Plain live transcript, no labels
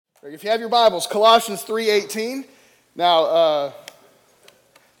If you have your Bibles, Colossians 3:18. Now,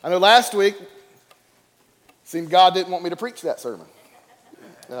 I know last week, it seemed God didn't want me to preach that sermon.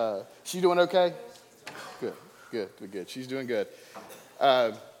 She doing okay? Good. She's doing good.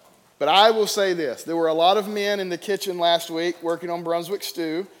 But I will say this. There were a lot of men in the kitchen last week working on Brunswick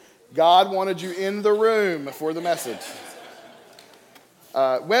stew. God wanted you in the room for the message.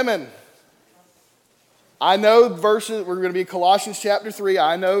 Women, I know verses, we're going to be Colossians chapter 3.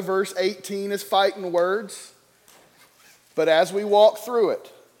 I know verse 18 is fighting words. But as we walk through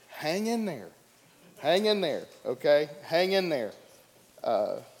it, hang in there. Hang in there, okay? Hang in there.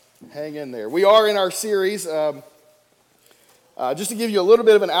 Hang in there. We are in our series, just to give you a little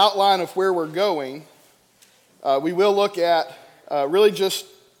bit of an outline of where we're going, we will look at really just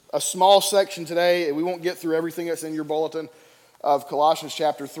a small section today. We won't get through everything that's in your bulletin of Colossians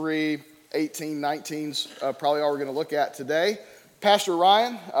chapter 3, 18, 19's probably all we're going to look at today. Pastor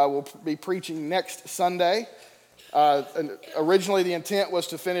Ryan will be preaching next Sunday. And originally the intent was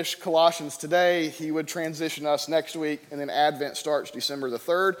to finish Colossians today. He would transition us next week, and then Advent starts December the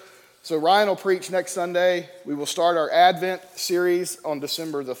 3rd. So Ryan will preach next Sunday. We will start our Advent series on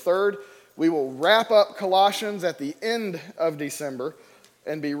December the 3rd. We will wrap up Colossians at the end of December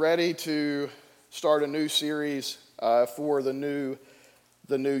and be ready to start a new series for the new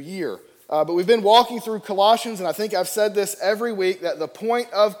year. But we've been walking through Colossians, and I think I've said this every week, that the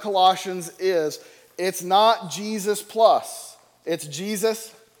point of Colossians is it's not Jesus plus. It's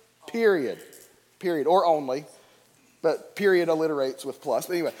Jesus, period, or only. But period alliterates with plus.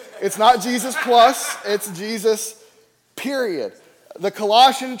 But anyway, it's not Jesus plus, it's Jesus, period. The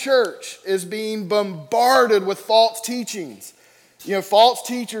Colossian church is being bombarded with false teachings. False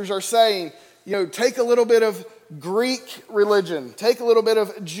teachers are saying, take a little bit of Greek religion, take a little bit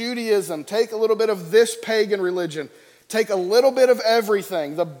of Judaism, take a little bit of this pagan religion, take a little bit of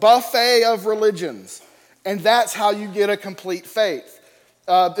everything, the buffet of religions, and that's how you get a complete faith.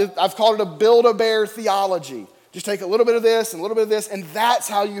 I've called it a Build-A-Bear theology. Just take a little bit of this and a little bit of this, and that's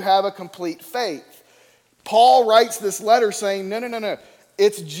how you have a complete faith. Paul writes this letter saying, no,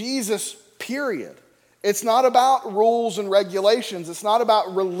 it's Jesus, period. It's not about rules and regulations. It's not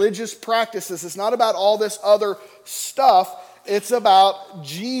about religious practices. It's not about all this other stuff. It's about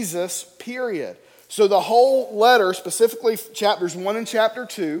Jesus, period. So the whole letter, specifically chapters 1 and chapter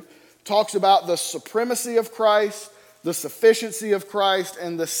 2, talks about the supremacy of Christ, the sufficiency of Christ,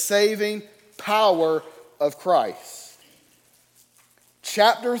 and the saving power of Christ.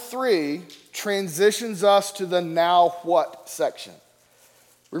 Chapter 3 transitions us to the now what section.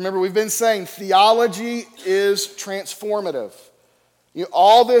 Remember, we've been saying theology is transformative.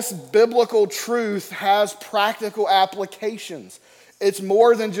 All this biblical truth has practical applications. It's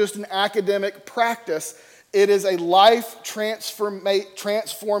more than just an academic practice. It is a life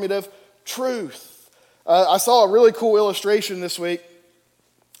transformative truth. I saw a really cool illustration this week.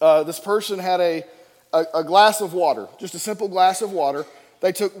 This person had a glass of water, just a simple glass of water.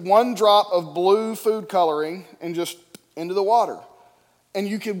 They took one drop of blue food coloring and just into the water. And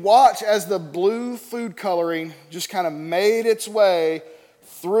you could watch as the blue food coloring just kind of made its way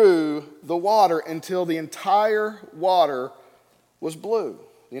through the water until the entire water was blue.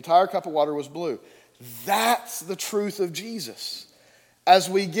 The entire cup of water was blue. That's the truth of Jesus. As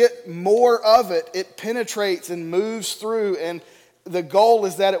we get more of it, it penetrates and moves through, and the goal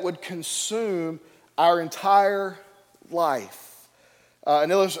is that it would consume our entire life.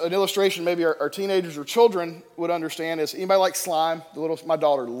 An illustration maybe our teenagers or children would understand is, anybody like slime? My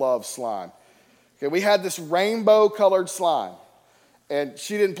daughter loves slime. Okay, we had this rainbow-colored slime, and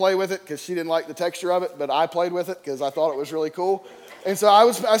she didn't play with it because she didn't like the texture of it, but I played with it because I thought it was really cool. And so I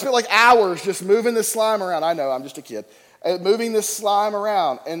spent like hours just moving this slime around. I know, I'm just a kid. Moving this slime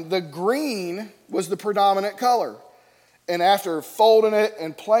around, and the green was the predominant color. And after folding it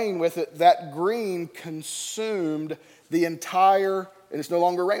and playing with it, that green consumed the entire, and it's no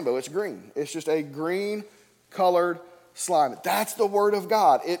longer rainbow, it's green. It's just a green-colored slime. That's the Word of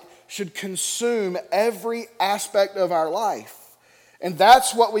God. It should consume every aspect of our life. And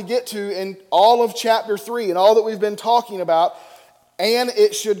that's what we get to in all of chapter 3 and all that we've been talking about. And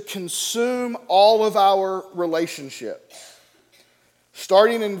it should consume all of our relationships.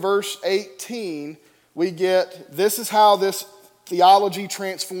 Starting in verse 18, we get, this is how this theology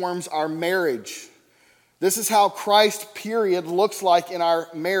transforms our marriage. This is how Christ, period, looks like in our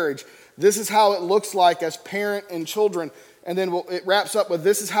marriage. This is how it looks like as parent and children. And then it wraps up with,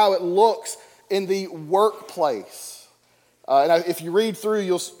 this is how it looks in the workplace. And if you read through,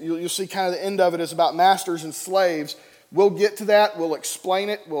 you'll see kind of the end of it is about masters and slaves. We'll get to that. We'll explain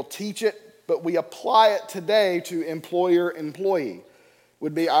it. We'll teach it. But we apply it today to employer-employee.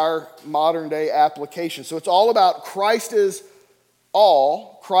 would be our modern day application. So it's all about Christ is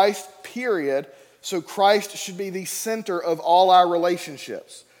all, Christ period. So Christ should be the center of all our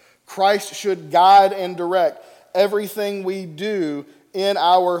relationships. Christ should guide and direct everything we do in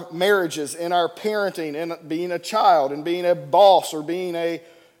our marriages, in our parenting, in being a child, and being a boss, or being a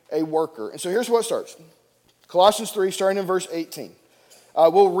worker. And so here's what it starts. Colossians 3, starting in verse 18.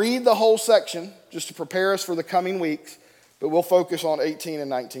 We'll read the whole section just to prepare us for the coming weeks, but we'll focus on 18 and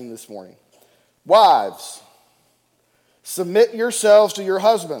 19 this morning. Wives, submit yourselves to your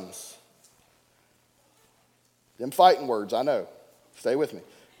husbands. Them fighting words, I know. Stay with me.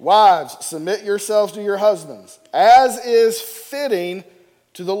 Wives, submit yourselves to your husbands, as is fitting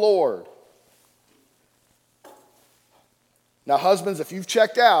to the Lord. Now, husbands, if you've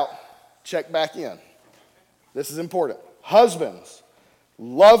checked out, check back in. This is important. Husbands,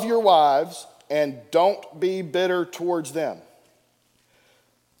 love your wives and don't be bitter towards them.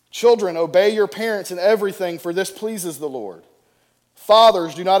 Children, obey your parents in everything, for this pleases the Lord.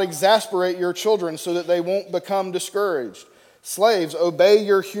 Fathers, do not exasperate your children so that they won't become discouraged. Slaves, obey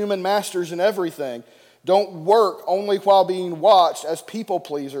your human masters in everything. Don't work only while being watched as people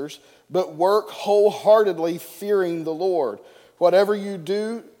pleasers, but work wholeheartedly, fearing the Lord. Whatever you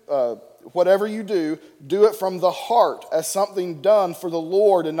do, do it from the heart as something done for the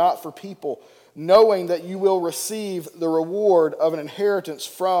Lord and not for people, knowing that you will receive the reward of an inheritance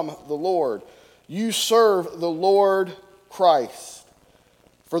from the Lord. You serve the Lord Christ.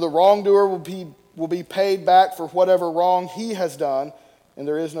 For the wrongdoer will be paid back for whatever wrong he has done, and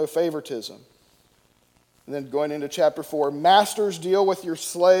there is no favoritism. And then going into chapter 4, masters, deal with your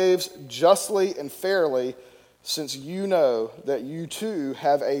slaves justly and fairly, since you know that you too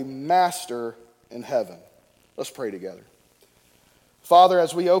have a master in heaven. Let's pray together. Father,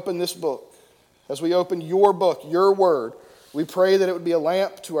 as we open this book, as we open your book, your word, we pray that it would be a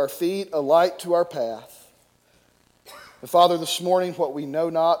lamp to our feet, a light to our path. And Father, this morning, what we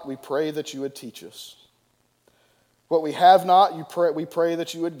know not, we pray that you would teach us. What we have not, we pray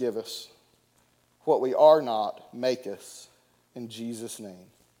that you would give us. What we are not, make us. In Jesus' name,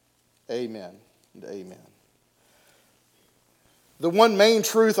 amen and amen. The one main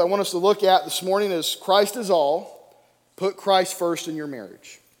truth I want us to look at this morning is Christ is all. Put Christ first in your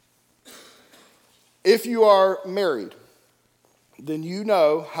marriage. If you are married, then you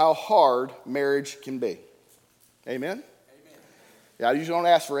know how hard marriage can be. Amen? Yeah, I usually don't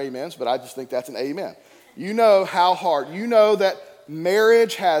ask for amens, but I just think that's an amen. You know how hard. You know that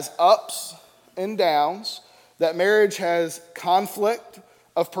marriage has ups and downs, that marriage has conflict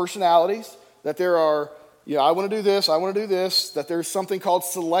of personalities, that there are, I want to do this, I want to do this, that there's something called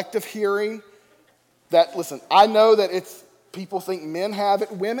selective hearing. That, listen, I know that people think men have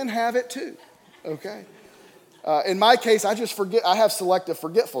it, women have it too, okay? In my case, I have selective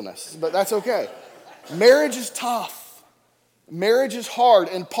forgetfulness, but that's okay. Marriage is tough. Marriage is hard,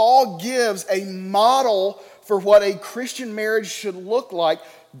 and Paul gives a model for what a Christian marriage should look like,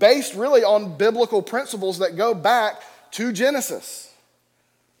 based really on biblical principles that go back to Genesis.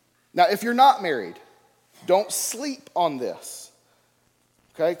 Now, if you're not married, don't sleep on this,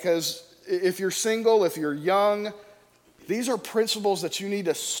 okay? Because if you're single, if you're young, these are principles that you need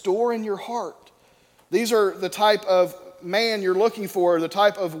to store in your heart. These are the type of man you're looking for, the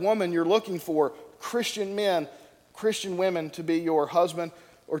type of woman you're looking for, Christian men, Christian women to be your husband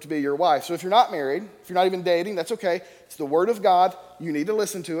or to be your wife. So if you're not married, if you're not even dating, that's okay. It's the Word of God. You need to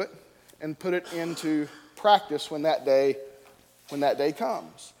listen to it and put it into practice when that day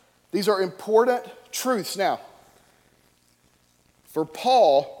comes. These are important truths. Now, for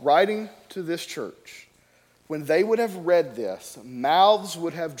Paul writing to this church, when they would have read this, mouths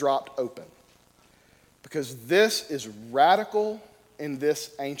would have dropped open, because this is radical in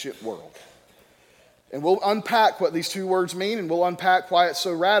this ancient world. And we'll unpack what these two words mean, and we'll unpack why it's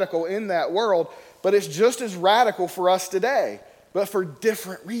so radical in that world. But it's just as radical for us today, but for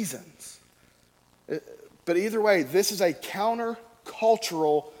different reasons. But either way, this is a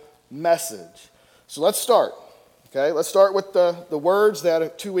counter-cultural message. So let's start. Okay, let's start with the words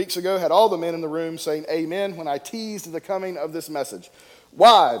that 2 weeks ago had all the men in the room saying amen when I teased the coming of this message.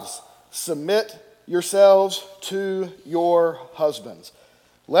 Wives, submit yourselves to your husbands.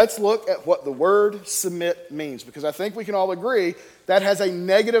 Let's look at what the word submit means, because I think we can all agree that has a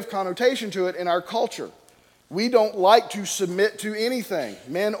negative connotation to it in our culture. We don't like to submit to anything,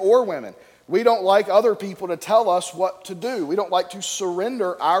 men or women. We don't like other people to tell us what to do. We don't like to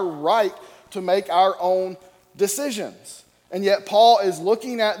surrender our right to make our own decisions. And yet Paul is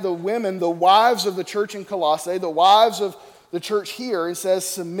looking at the women, the wives of the church in Colossae, the wives of the church here, and says,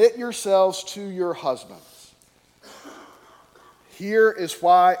 submit yourselves to your husbands. here is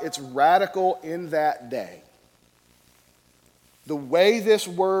why it's radical in that day. The way this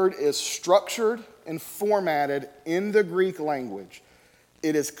word is structured and formatted in the Greek language,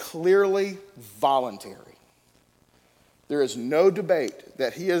 it is clearly voluntary. There is no debate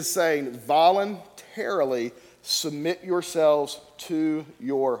that he is saying voluntarily submit yourselves to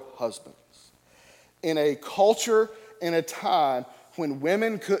your husbands. In a culture, in a time when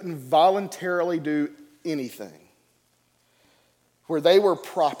women couldn't voluntarily do anything, where they were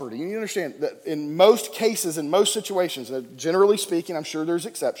property. You understand that in most cases, in most situations, generally speaking, I'm sure there's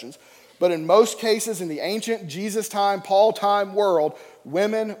exceptions, but in most cases in the ancient Jesus time, Paul time world,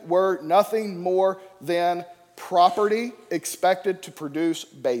 women were nothing more than property expected to produce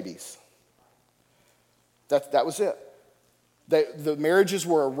babies. That was it. The marriages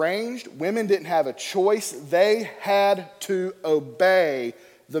were arranged. Women didn't have a choice. They had to obey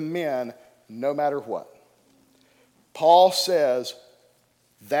the men no matter what. Paul says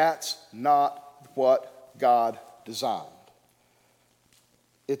that's not what God designed.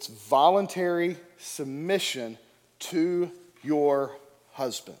 It's voluntary submission to your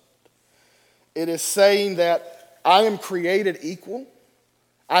husband. It is saying that I am created equal.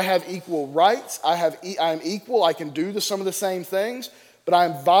 I have equal rights. I am equal. I can do some of the same things, but I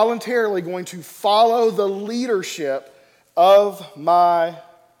am voluntarily going to follow the leadership of my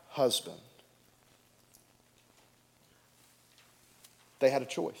husband. They had a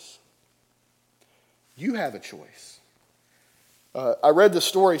choice. You have a choice. I read this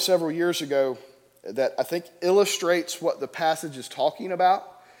story several years ago that I think illustrates what the passage is talking about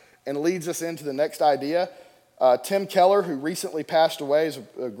and leads us into the next idea. Tim Keller, who recently passed away, is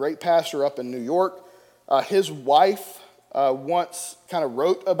a great pastor up in New York. His wife once kind of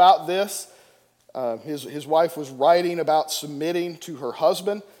wrote about this. His wife was writing about submitting to her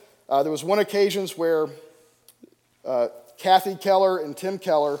husband. There was one occasion where Kathy Keller and Tim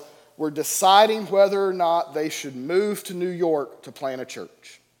Keller were deciding whether or not they should move to New York to plant a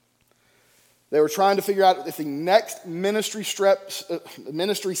church. They were trying to figure out if the next ministry step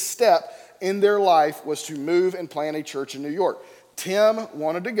in their life was to move and plant a church in New York. Tim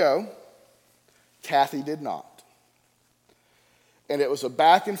wanted to go. Kathy did not. And it was a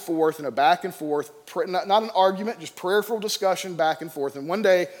back and forth, not an argument, just prayerful discussion back and forth. And one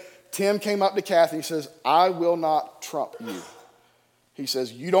day, Tim came up to Kathy and says, I will not trump you. He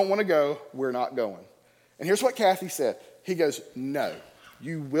says, you don't want to go, we're not going. And here's what Kathy said. He goes, no,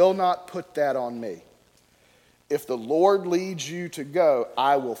 you will not put that on me. If the Lord leads you to go,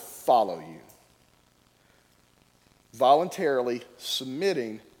 I will follow you. Voluntarily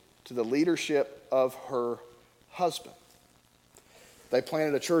submitting to the leadership of her husband. They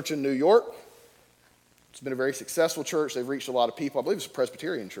planted a church in New York. It's been a very successful church. They've reached a lot of people. I believe it's a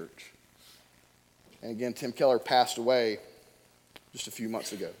Presbyterian church. And again, Tim Keller passed away just a few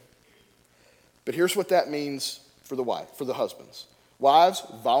months ago. But here's what that means for the husbands. Wives,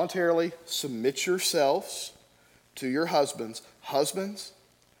 voluntarily submit yourselves to your husbands. Husbands,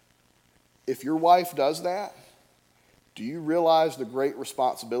 if your wife does that, do you realize the great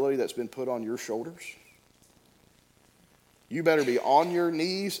responsibility that's been put on your shoulders? You better be on your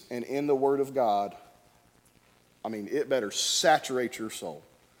knees and in the Word of God. I mean, it better saturate your soul.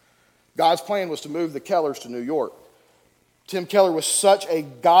 God's plan was to move the Kellers to New York. Tim Keller was such a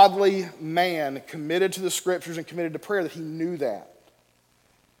godly man, committed to the Scriptures and committed to prayer, that he knew that.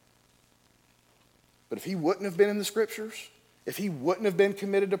 But if he wouldn't have been in the Scriptures, if he wouldn't have been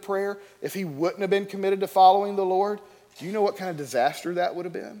committed to prayer, if he wouldn't have been committed to following the Lord, do you know what kind of disaster that would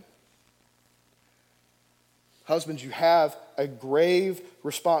have been? Husbands, you have a grave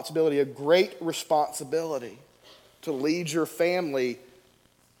responsibility, a great responsibility to lead your family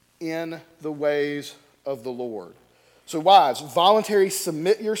in the ways of the Lord. So wives, voluntarily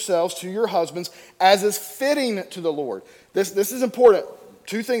submit yourselves to your husbands as is fitting to the Lord. This is important.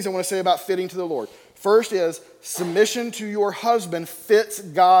 Two things I want to say about fitting to the Lord. First is submission to your husband fits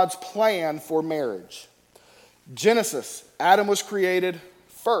God's plan for marriage. Genesis, Adam was created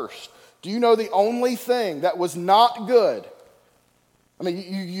first. Do you know the only thing that was not good? I mean,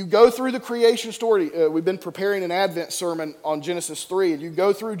 you go through the creation story. We've been preparing an Advent sermon on Genesis 3, and you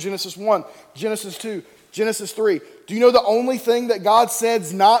go through Genesis 1, Genesis 2, Genesis 3. Do you know the only thing that God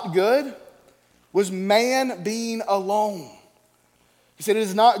said's not good was man being alone? He said it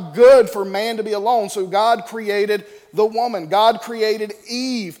is not good for man to be alone, so God created the woman. God created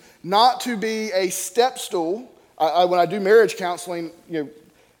Eve not to be a step stool. When I do marriage counseling,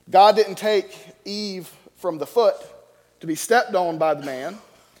 God didn't take Eve from the foot to be stepped on by the man.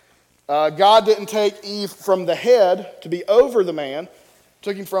 God didn't take Eve from the head to be over the man.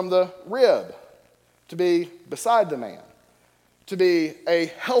 Took him from the rib to be beside the man. to be a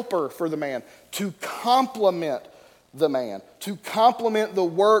helper for the man, to complement the man, to complement the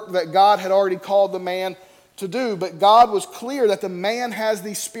work that God had already called the man to do. But God was clear that the man has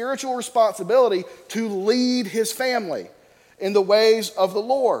the spiritual responsibility to lead his family in the ways of the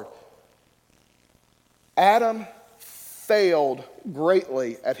Lord. Adam failed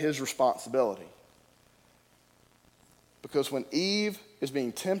greatly at his responsibility. Because when Eve is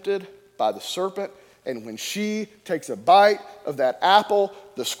being tempted by the serpent, and when she takes a bite of that apple,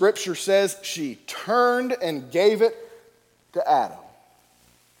 the scripture says she turned and gave it to Adam.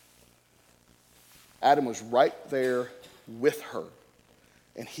 Adam was right there with her,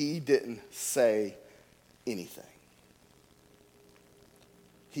 and he didn't say anything.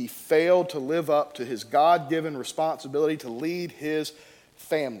 He failed to live up to his God-given responsibility to lead his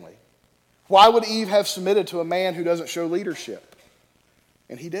family. Why would Eve have submitted to a man who doesn't show leadership?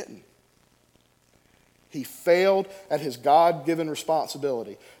 And he didn't. He failed at his God-given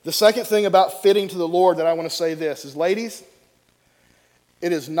responsibility. The second thing about fitting to the Lord that I want to say this is, ladies,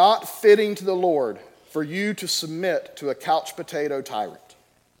 it is not fitting to the Lord for you to submit to a couch potato tyrant.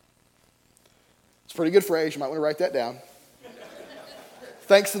 It's a pretty good phrase. You might want to write that down.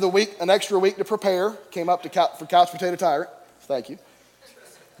 Thanks to the week, an extra week to prepare, came up for couch potato tyrant. Thank you.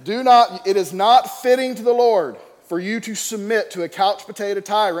 It is not fitting to the Lord for you to submit to a couch potato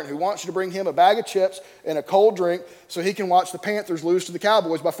tyrant who wants you to bring him a bag of chips and a cold drink so he can watch the Panthers lose to the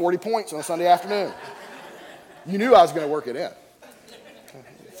Cowboys by 40 points on a Sunday afternoon. You knew I was going to work it in.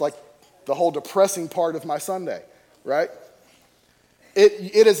 It's like the whole depressing part of my Sunday, right?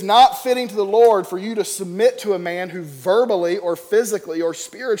 It is not fitting to the Lord for you to submit to a man who verbally or physically or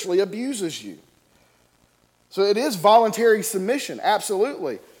spiritually abuses you. So it is voluntary submission,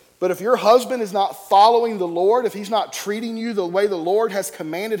 absolutely. But if your husband is not following the Lord, if he's not treating you the way the Lord has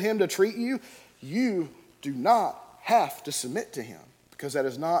commanded him to treat you, you do not have to submit to him, because that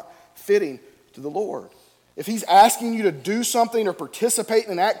is not fitting to the Lord. If he's asking you to do something or participate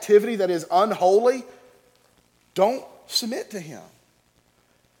in an activity that is unholy, don't submit to him.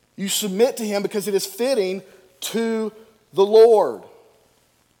 You submit to him because it is fitting to the Lord.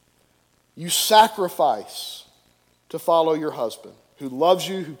 You sacrifice to follow your husband, who loves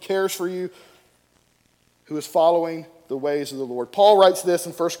you, who cares for you, who is following the ways of the Lord. Paul writes this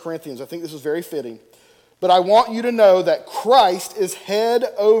in 1 Corinthians. I think this is very fitting. But I want you to know that Christ is head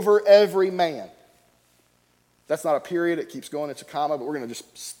over every man. That's not a period. It keeps going. It's a comma, but we're going to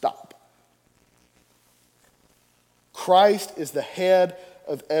just stop. Christ is the head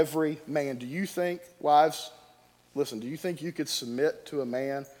of every man. Do you think, wives, listen, do you think you could submit to a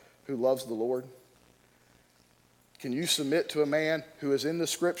man who loves the Lord? Can you submit to a man who is in the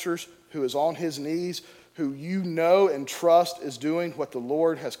scriptures, who is on his knees, who you know and trust is doing what the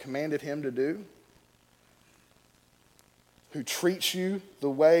Lord has commanded him to do? Who treats you the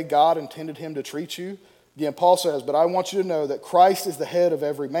way God intended him to treat you? Again, Paul says, but I want you to know that Christ is the head of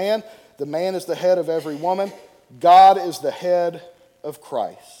every man. The man is the head of every woman. God is the head of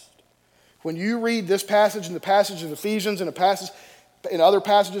Christ. When you read this passage and the passage of Ephesians and in other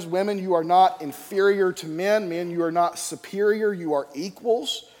passages, women, you are not inferior to men. Men, you are not superior. You are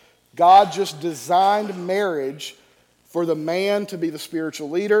equals. God just designed marriage for the man to be the spiritual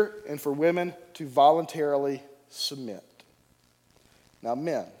leader and for women to voluntarily submit. Now,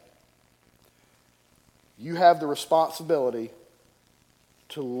 men, you have the responsibility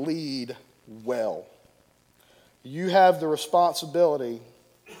to lead well. You have the responsibility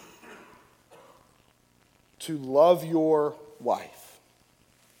to love your wife.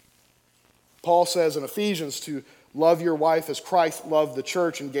 Paul says in Ephesians to love your wife as Christ loved the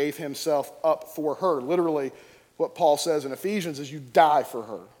church and gave himself up for her. Literally, what Paul says in Ephesians is you die for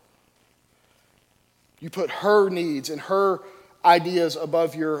her. You put her needs and her ideas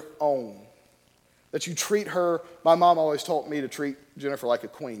above your own. That you treat her, my mom always taught me to treat Jennifer like a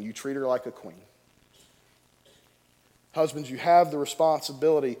queen. You treat her like a queen. Husbands, you have the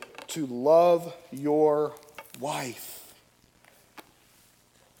responsibility to love your wife.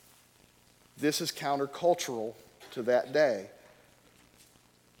 This is countercultural to that day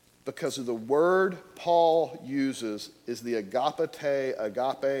because of the word Paul uses is the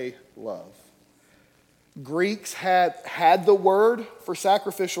agape love. Greeks had the word for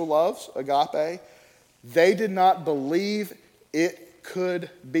sacrificial loves, agape. They did not believe it could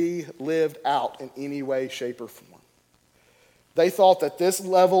be lived out in any way, shape, or form. They thought that this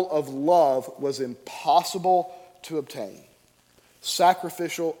level of love was impossible to obtain.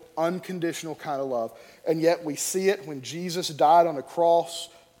 Sacrificial, unconditional kind of love. And yet we see it when Jesus died on a cross,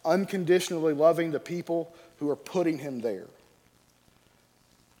 unconditionally loving the people who are putting him there.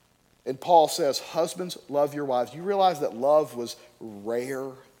 And Paul says, husbands, love your wives. You realize that love was rare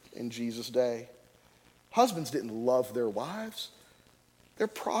in Jesus' day? Husbands didn't love their wives. They're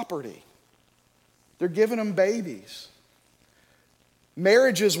property. They're giving them babies.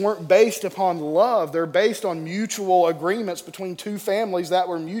 Marriages weren't based upon love. They're based on mutual agreements between two families that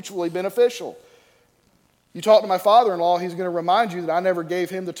were mutually beneficial. You talk to my father-in-law, he's going to remind you that I never gave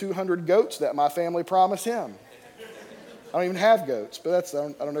him the 200 goats that my family promised him. I don't even have goats, but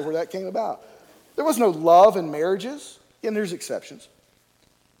I don't know where that came about. There was no love in marriages. And there's exceptions.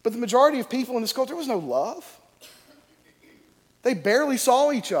 But the majority of people in this culture, there was no love. They barely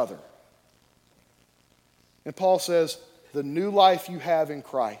saw each other. And Paul says, the new life you have in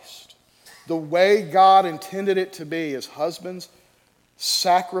Christ, the way God intended it to be, is husbands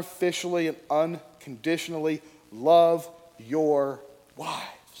sacrificially and unconditionally love your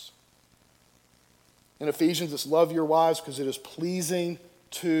wives. In Ephesians, it's love your wives because it is pleasing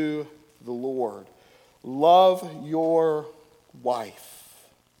to the Lord. Love your wife.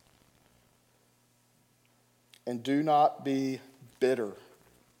 And do not be bitter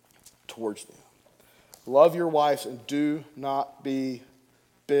towards them. Love your wives and do not be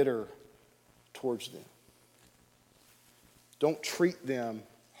bitter towards them. Don't treat them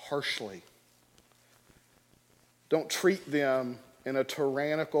harshly. Don't treat them in a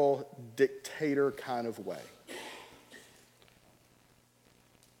tyrannical dictator kind of way.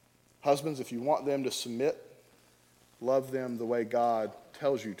 Husbands, if you want them to submit, love them the way God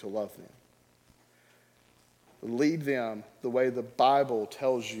tells you to love them. Lead them the way the Bible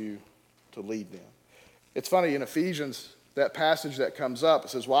tells you to lead them. It's funny, in Ephesians, that passage that comes up, it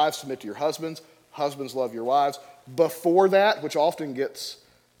says, wives, submit to your husbands. Husbands, love your wives. Before that, which often gets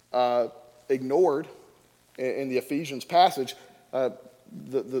ignored in the Ephesians passage,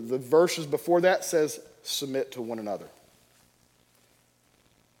 the verses before that says, submit to one another.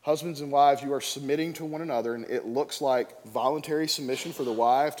 Husbands and wives, you are submitting to one another, and it looks like voluntary submission for the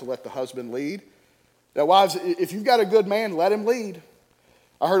wife to let the husband lead. Now, wives, if you've got a good man, let him lead.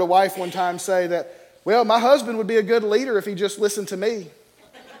 I heard a wife one time say that, well, my husband would be a good leader if he just listened to me.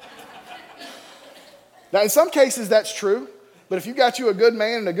 Now, in some cases, that's true. But if you've got you a good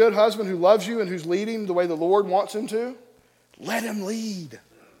man and a good husband who loves you and who's leading the way the Lord wants him to, let him lead.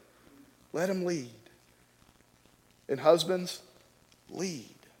 Let him lead. And husbands,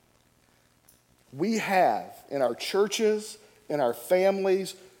 lead. We have, in our churches, in our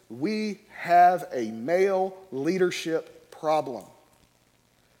families, we have a male leadership problem.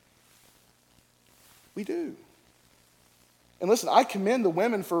 We do. And listen, I commend the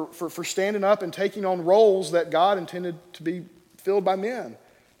women for standing up and taking on roles that God intended to be filled by men.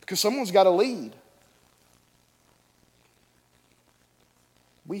 Because someone's got to lead.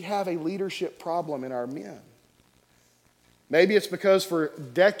 We have a leadership problem in our men. Maybe it's because for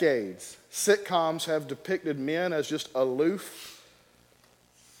decades, sitcoms have depicted men as just aloof.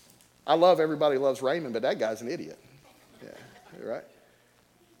 I love Everybody Loves Raymond, but that guy's an idiot. Yeah, right?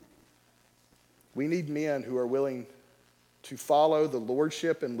 We need men who are willing to follow the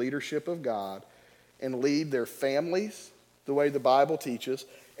lordship and leadership of God and lead their families the way the Bible teaches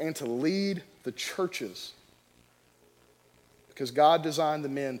and to lead the churches. Because God designed the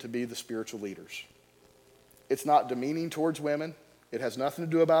men to be the spiritual leaders. It's not demeaning towards women. It has nothing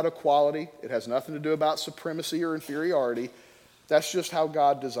to do about equality. It has nothing to do about supremacy or inferiority. That's just how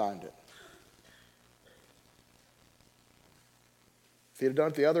God designed it. If he'd have done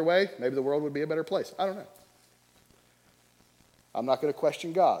it the other way, maybe the world would be a better place. I don't know. I'm not going to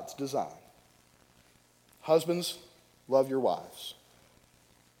question God's design. Husbands, love your wives.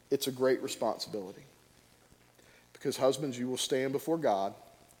 It's a great responsibility. Because husbands, you will stand before God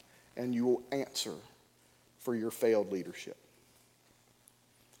and you will answer for your failed leadership.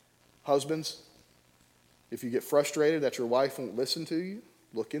 Husbands, if you get frustrated that your wife won't listen to you,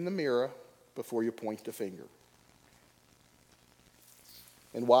 look in the mirror before you point the finger.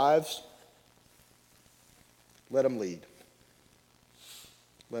 And wives, let them lead.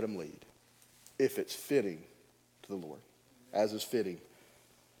 Let them lead. If it's fitting to the Lord, as is fitting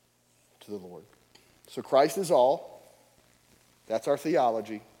to the Lord. So Christ is all. That's our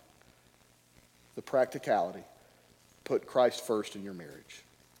theology. The practicality. Put Christ first in your marriage.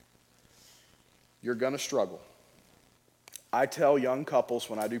 You're going to struggle. I tell young couples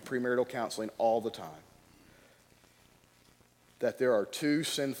when I do premarital counseling all the time that there are two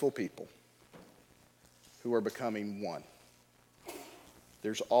sinful people who are becoming one.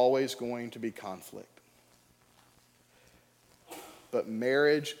 There's always going to be conflict. But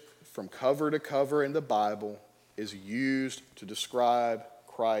marriage, from cover to cover in the Bible, is used to describe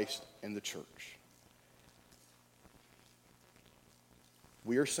Christ and the church.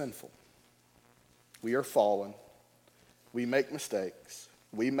 We are sinful. We are fallen. We make mistakes.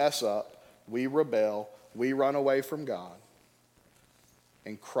 We mess up. We rebel. We run away from God.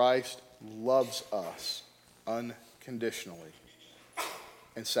 And Christ loves us unconditionally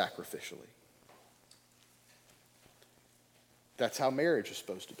and sacrificially. That's how marriage is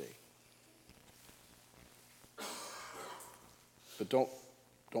supposed to be. But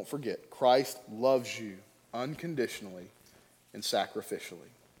don't forget, Christ loves you unconditionally and sacrificially.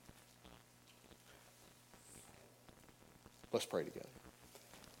 Let's pray together.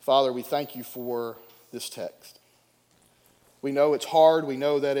 Father, we thank you for this text. We know it's hard. We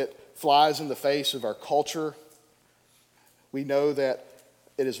know that it flies in the face of our culture. We know that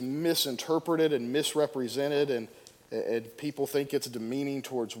it is misinterpreted and misrepresented, and people think it's demeaning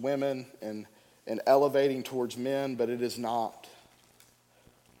towards women and elevating towards men, but it is not.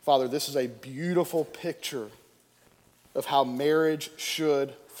 Father, this is a beautiful picture of how marriage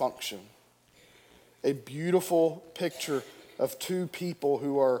should function. A beautiful picture of two people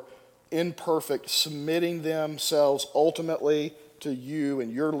who are imperfect, submitting themselves ultimately to you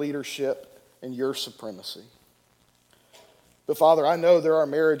and your leadership and your supremacy. But Father, I know there are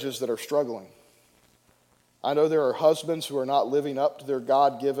marriages that are struggling. I know there are husbands who are not living up to their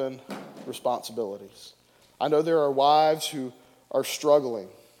God-given responsibilities. I know there are wives who are struggling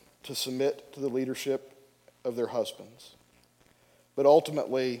to submit to the leadership of their husbands. But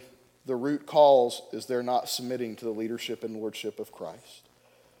ultimately, the root cause is they're not submitting to the leadership and lordship of Christ.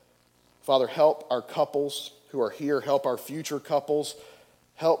 Father, help our couples who are here, help our future couples,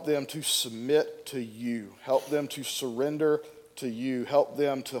 help them to submit to you, help them to surrender to you, help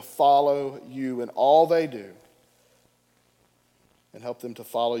them to follow you in all they do, and help them to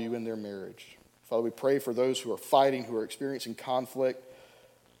follow you in their marriage. Father, we pray for those who are fighting, who are experiencing conflict,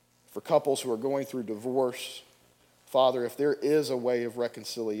 for couples who are going through divorce. Father, if there is a way of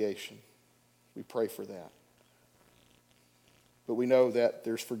reconciliation, we pray for that. But we know that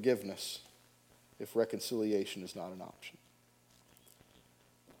there's forgiveness if reconciliation is not an option.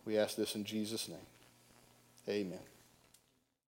 We ask this in Jesus' name. Amen.